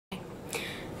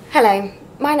Hello,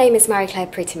 my name is Marie-Claire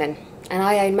Prettyman and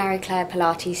I own Marie-Claire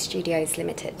Pilates Studios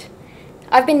Limited.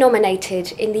 I've been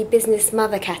nominated in the Business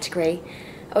Mother category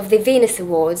of the Venus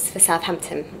Awards for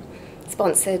Southampton,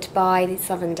 sponsored by the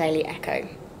Southern Daily Echo.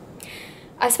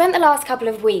 I've spent the last couple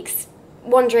of weeks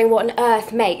wondering what on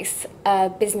earth makes a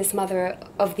Business Mother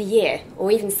of the Year,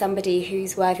 or even somebody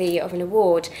who's worthy of an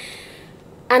award.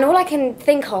 And all I can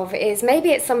think of is maybe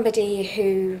it's somebody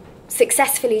who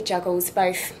successfully juggles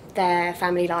both their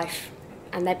family life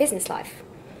and their business life.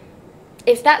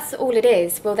 If that's all it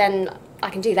is, well then I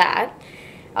can do that.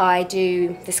 I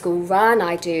do the school run,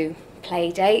 I do play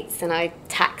dates, and I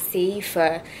taxi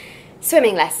for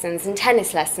swimming lessons and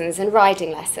tennis lessons and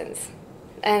riding lessons.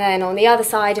 And then on the other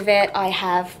side of it, I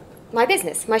have my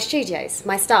business, my studios,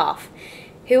 my staff,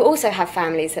 who also have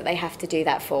families that they have to do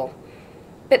that for.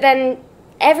 But then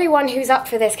everyone who's up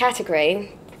for this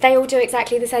category, they all do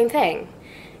exactly the same thing.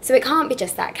 So it can't be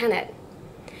just that, can it?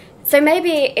 So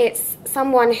maybe it's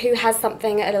someone who has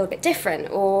something a little bit different,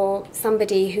 or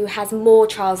somebody who has more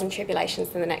trials and tribulations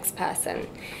than the next person.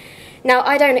 Now,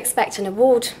 I don't expect an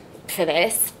award for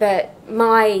this, but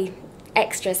my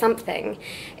extra something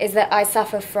is that I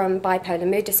suffer from bipolar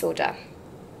mood disorder.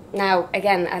 Now,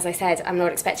 again, as I said, I'm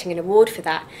not expecting an award for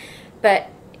that, but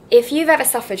if you've ever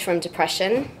suffered from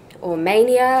depression, or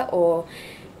mania, or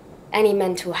any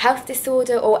mental health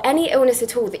disorder, or any illness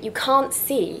at all that you can't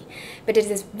see, but it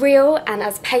is as real and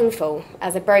as painful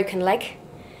as a broken leg,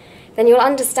 then you'll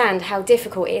understand how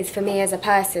difficult it is for me as a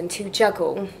person to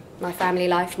juggle my family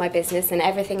life, my business, and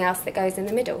everything else that goes in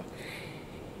the middle.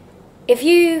 If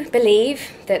you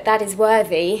believe that that is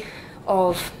worthy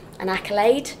of an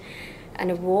accolade, an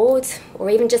award, or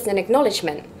even just an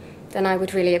acknowledgement, then I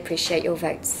would really appreciate your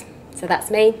votes. So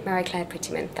that's me, Marie-Claire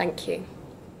Prettyman. Thank you.